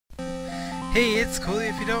Hey, it's Cooley.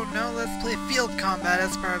 If you don't know, let's play field combat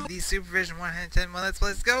as part of the Supervision 110. Well,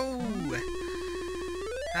 let's go!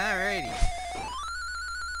 Alrighty.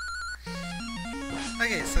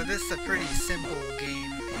 Okay, so this is a pretty simple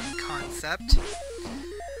game in concept.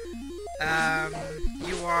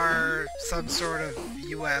 You are some sort of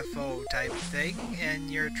UFO type thing,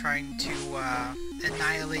 and you're trying to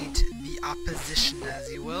annihilate the opposition,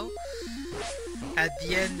 as you will. At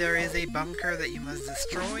the end, there is a bunker that you must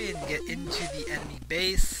destroy and get into the enemy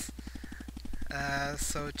base.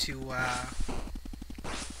 So to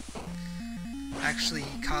actually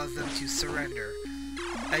cause them to surrender.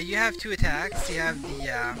 You have two attacks. You have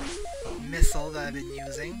the missile that I've been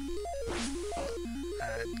using.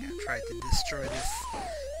 I'm gonna try to destroy this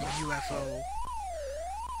UFO.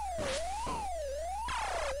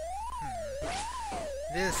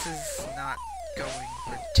 This is not going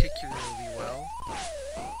particularly well.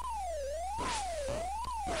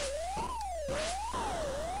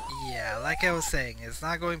 Yeah, like I was saying, it's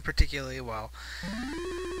not going particularly well.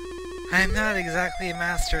 I'm not exactly a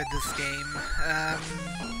master at this game.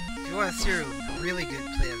 If you want to see a really good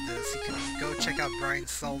play of this, you can go check out Brian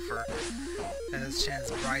Sulphur. That is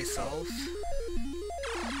Chan's Brysulf.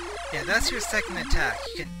 Yeah, that's your second attack.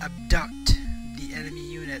 You can abduct the enemy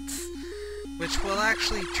units, which will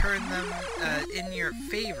actually turn them in your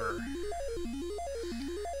favor.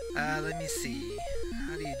 Let me see.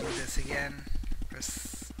 How do you do this again?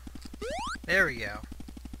 Press. There we go.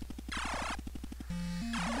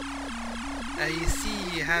 You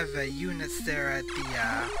see you have units there at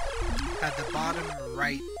the bottom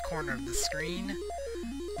right corner of the screen. There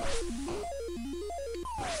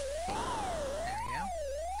we go.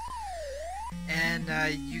 And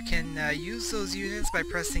you can use those units by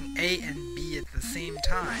pressing A and B at the same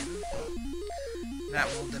time. That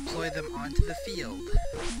will deploy them onto the field.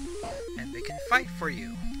 And they can fight for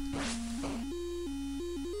you.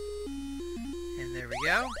 And there we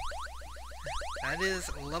go. That is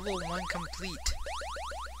level 1 complete.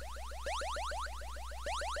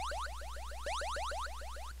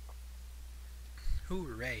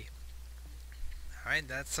 Hooray. Alright,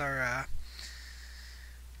 that's our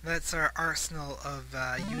arsenal of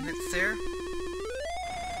units there.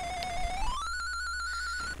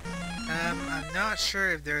 I'm not sure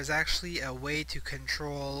if there's actually a way to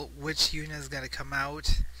control which unit is going to come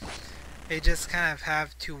out. They just kind of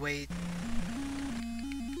have to wait.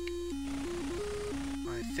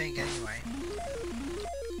 Well, I think anyway.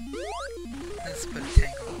 Let's put a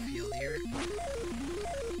tank on the field here.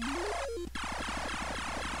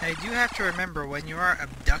 Now you do have to remember, when you are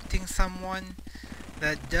abducting someone,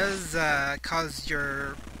 that does cause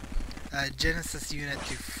your Genesis unit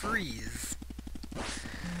to freeze.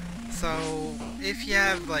 So if you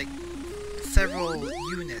have like several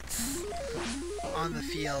units on the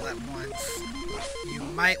field at once, you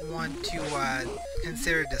might want to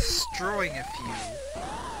consider destroying a few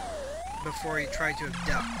before you try to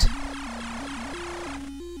abduct.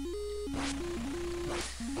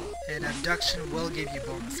 And abduction will give you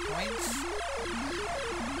bonus points,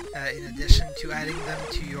 in addition to adding them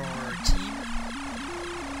to your team.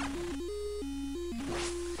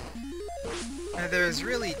 Now there's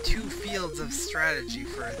really two fields of strategy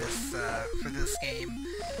for this game.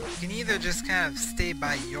 You can either just kind of stay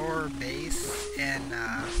by your base and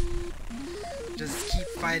just keep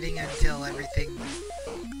fighting until everything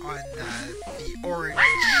on the orange,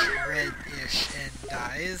 red-ish end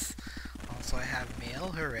dies. Also I have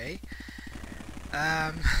mail, hooray.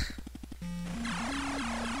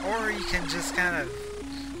 Or you can just kind of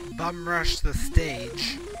bum rush the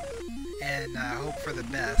stage and hope for the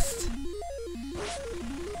best.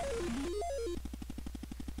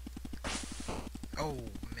 Oh,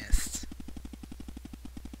 missed.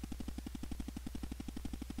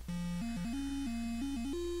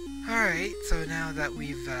 Alright, so now that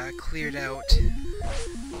we've cleared out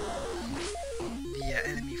the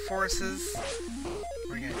enemy forces,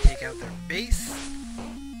 we're going to take out their base.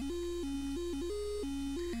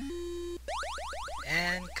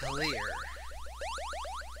 And clear.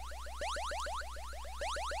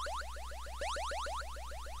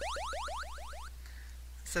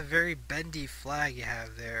 It's a very bendy flag you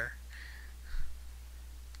have there.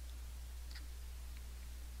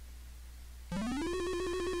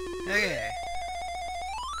 Okay.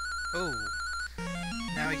 Oh.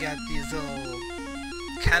 Now we got these little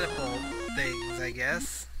catapult things, I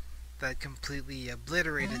guess, that completely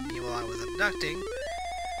obliterated me while I was abducting.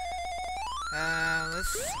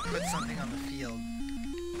 Let's put something on the field.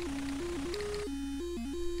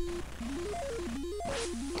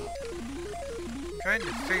 I'm trying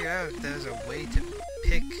to figure out if there's a way to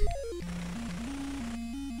pick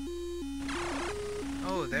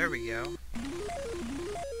Oh, there we go.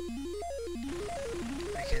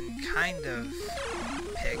 I can kind of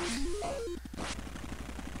pick.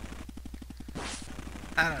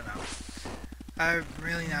 I don't know. I'm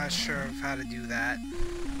really not sure of how to do that.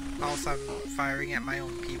 Also, I'm firing at my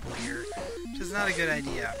own people here, which is not a good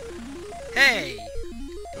idea. Hey!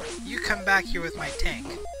 You come back here with my tank.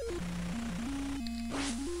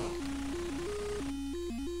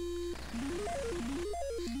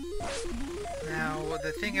 Now,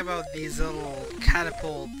 the thing about these little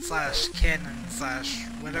catapult slash cannon slash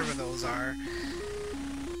whatever those are,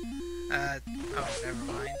 oh, never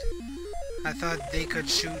mind. I thought they could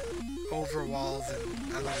shoot over walls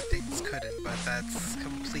and other things couldn't, but that's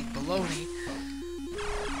complete baloney.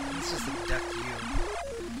 Let's just abduct you.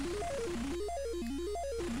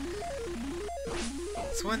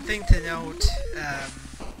 So one thing to note,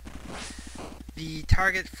 the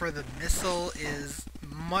target for the missile is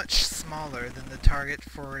much smaller than the target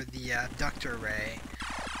for the abductor ray.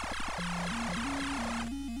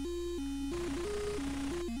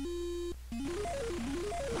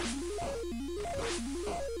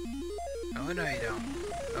 Oh no you don't.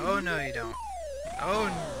 Oh no you don't. Oh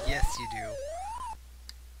yes you do.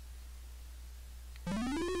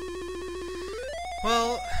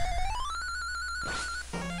 Well,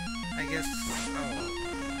 I guess, oh,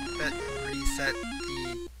 that reset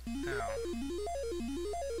the, oh.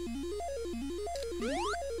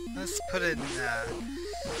 Let's put in a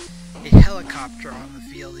helicopter on the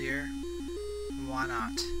field here. Why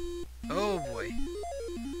not? Oh boy.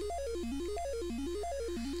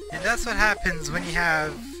 And that's what happens when you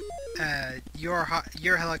have your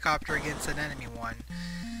helicopter against an enemy one.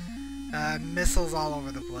 Missiles all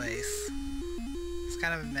over the place. It's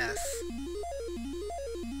kind of a mess.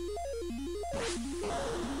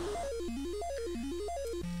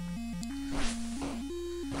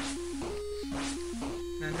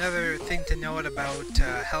 Another thing to note about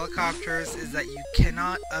helicopters is that you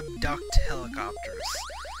cannot abduct helicopters.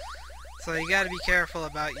 So you gotta be careful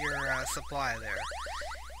about your supply there.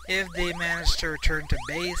 If they manage to return to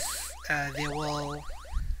base, they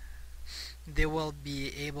will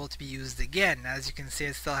be able to be used again. As you can see,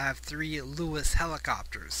 I still have 3 Lewis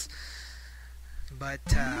helicopters. But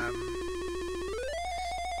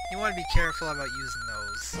you want to be careful about using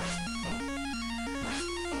those.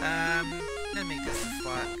 I'm gonna make this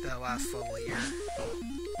the last level here.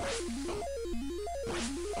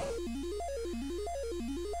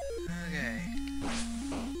 Okay.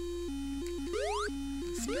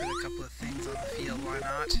 Let's put a couple of things on the field, why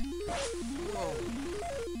not? Whoa.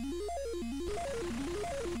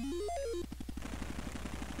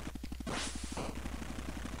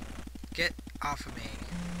 Get off of me.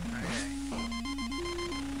 Okay.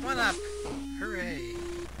 One up! Hooray!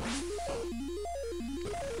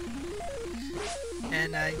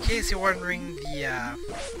 And in case you're wondering, the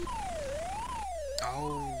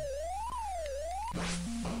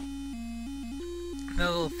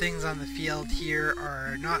little things on the field here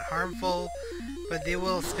are not harmful, but they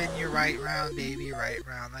will spin you right round, baby, right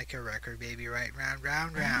round, like a record, baby, right round,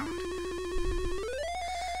 round, round.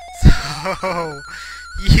 So,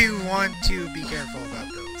 you want to be careful about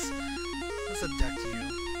those. Let's abduct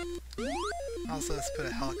you. Also, let's put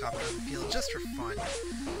a helicopter on the field just for fun.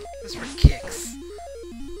 Just for kicks.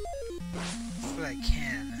 So that I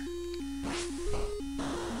can.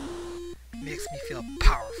 Makes me feel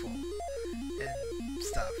powerful. And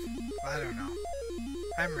stuff. I don't know.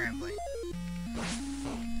 I'm rambling.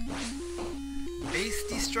 Base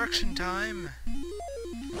destruction time!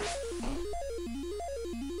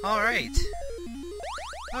 Alright.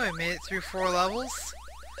 Oh, I made it through 4 levels?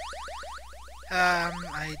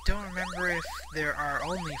 I don't remember if there are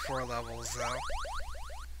only 4 levels, though.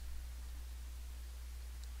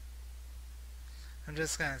 I'm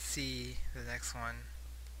just gonna see the next one.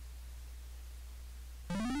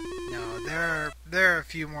 No, there are a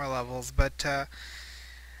few more levels, but,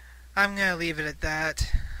 I'm gonna leave it at that.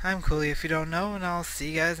 I'm Cooley if you don't know, and I'll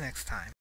see you guys next time.